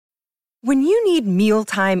When you need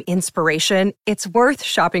mealtime inspiration, it's worth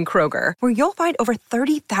shopping Kroger, where you'll find over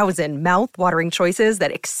 30,000 mouth-watering choices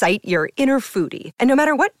that excite your inner foodie. And no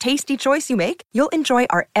matter what tasty choice you make, you'll enjoy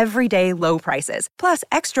our everyday low prices, plus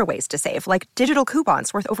extra ways to save, like digital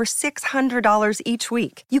coupons worth over $600 each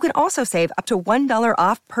week. You can also save up to $1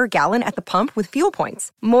 off per gallon at the pump with fuel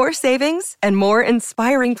points. More savings and more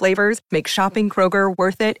inspiring flavors make shopping Kroger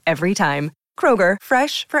worth it every time. Kroger,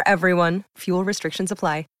 fresh for everyone. Fuel restrictions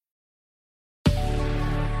apply.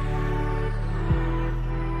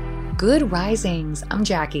 Good risings. I'm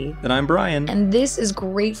Jackie. And I'm Brian. And this is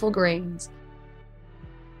Grateful Grains.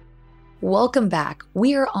 Welcome back.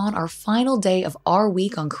 We are on our final day of our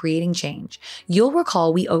week on creating change. You'll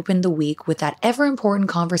recall we opened the week with that ever important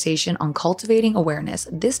conversation on cultivating awareness,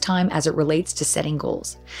 this time as it relates to setting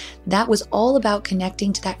goals. That was all about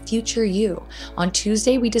connecting to that future you. On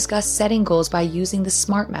Tuesday, we discussed setting goals by using the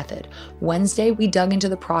SMART method. Wednesday, we dug into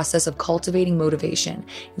the process of cultivating motivation.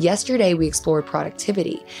 Yesterday, we explored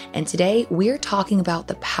productivity. And today, we're talking about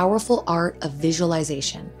the powerful art of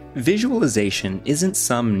visualization. Visualization isn't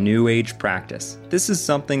some new age practice. This is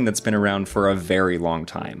something that's been around for a very long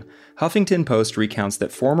time. Huffington Post recounts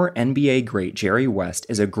that former NBA great Jerry West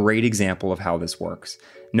is a great example of how this works.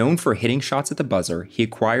 Known for hitting shots at the buzzer, he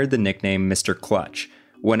acquired the nickname Mr. Clutch.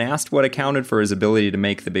 When asked what accounted for his ability to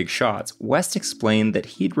make the big shots, West explained that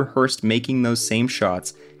he'd rehearsed making those same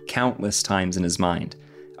shots countless times in his mind.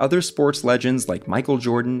 Other sports legends like Michael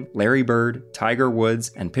Jordan, Larry Bird, Tiger Woods,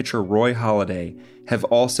 and pitcher Roy Halladay have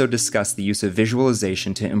also discussed the use of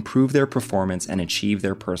visualization to improve their performance and achieve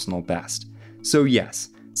their personal best. So yes,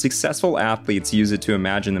 successful athletes use it to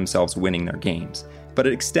imagine themselves winning their games, but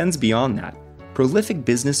it extends beyond that. Prolific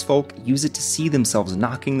business folk use it to see themselves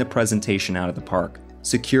knocking the presentation out of the park,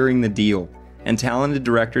 securing the deal, and talented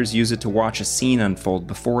directors use it to watch a scene unfold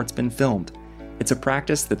before it's been filmed. It's a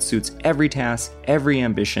practice that suits every task, every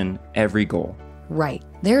ambition, every goal. Right.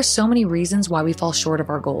 There are so many reasons why we fall short of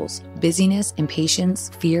our goals. Busyness, impatience,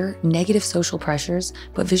 fear, negative social pressures,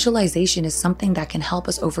 but visualization is something that can help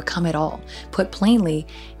us overcome it all. Put plainly,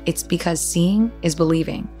 it's because seeing is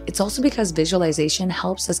believing. It's also because visualization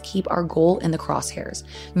helps us keep our goal in the crosshairs.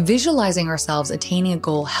 Visualizing ourselves attaining a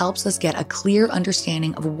goal helps us get a clear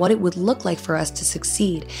understanding of what it would look like for us to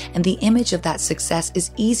succeed, and the image of that success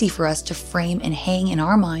is easy for us to frame and hang in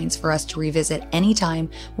our minds for us to revisit anytime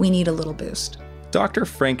we need a little boost. Dr.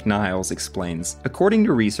 Frank Niles explains, according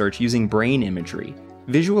to research using brain imagery,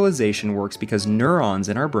 visualization works because neurons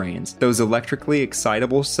in our brains, those electrically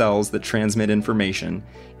excitable cells that transmit information,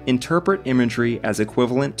 interpret imagery as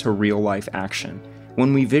equivalent to real-life action.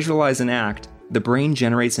 When we visualize an act, the brain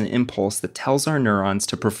generates an impulse that tells our neurons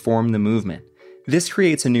to perform the movement. This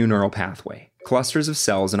creates a new neural pathway, clusters of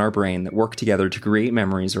cells in our brain that work together to create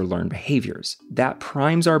memories or learn behaviors. That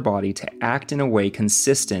primes our body to act in a way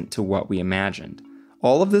consistent to what we imagined.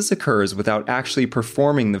 All of this occurs without actually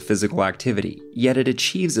performing the physical activity, yet it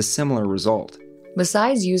achieves a similar result.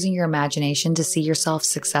 Besides using your imagination to see yourself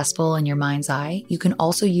successful in your mind's eye, you can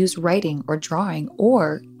also use writing or drawing,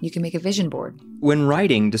 or you can make a vision board. When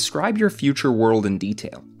writing, describe your future world in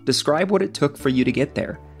detail. Describe what it took for you to get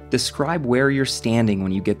there. Describe where you're standing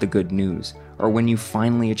when you get the good news, or when you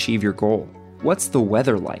finally achieve your goal. What's the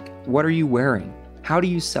weather like? What are you wearing? How do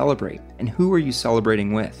you celebrate? And who are you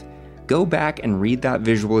celebrating with? Go back and read that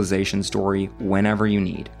visualization story whenever you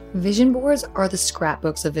need. Vision boards are the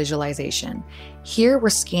scrapbooks of visualization. Here we're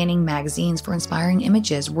scanning magazines for inspiring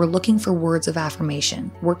images. We're looking for words of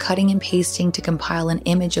affirmation. We're cutting and pasting to compile an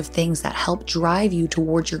image of things that help drive you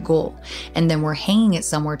towards your goal. And then we're hanging it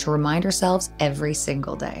somewhere to remind ourselves every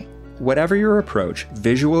single day. Whatever your approach,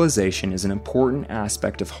 visualization is an important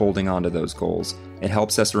aspect of holding on to those goals. It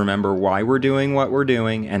helps us remember why we're doing what we're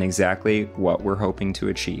doing and exactly what we're hoping to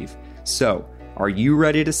achieve. So, are you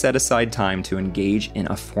ready to set aside time to engage in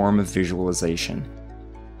a form of visualization?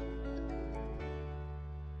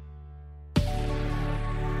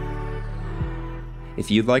 If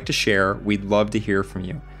you'd like to share, we'd love to hear from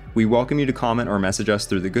you. We welcome you to comment or message us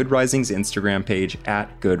through the Good Risings Instagram page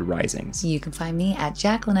at Good Risings. You can find me at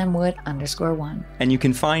JacquelineMWood_1. And you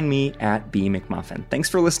can find me at B McMuffin. Thanks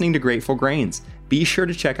for listening to Grateful Grains. Be sure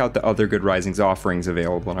to check out the other Good Risings offerings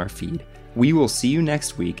available on our feed. We will see you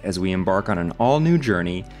next week as we embark on an all-new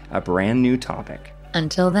journey, a brand new topic.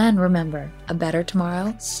 Until then, remember, a better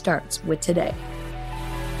tomorrow starts with today.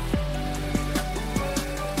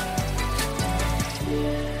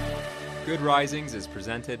 Good Risings is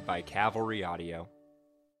presented by Cavalry Audio.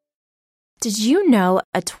 Did you know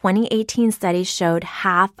a 2018 study showed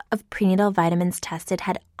half of prenatal vitamins tested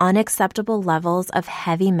had unacceptable levels of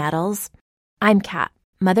heavy metals? I'm Kat,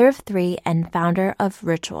 mother of 3 and founder of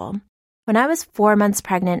Ritual. When I was 4 months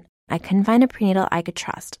pregnant, I couldn't find a prenatal I could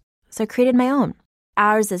trust, so I created my own.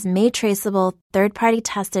 Ours is made traceable, third-party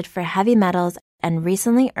tested for heavy metals, and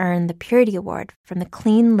recently earned the Purity Award from the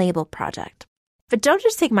Clean Label Project. But don't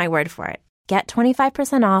just take my word for it. Get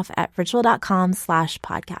 25% off at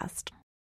ritual.com/podcast.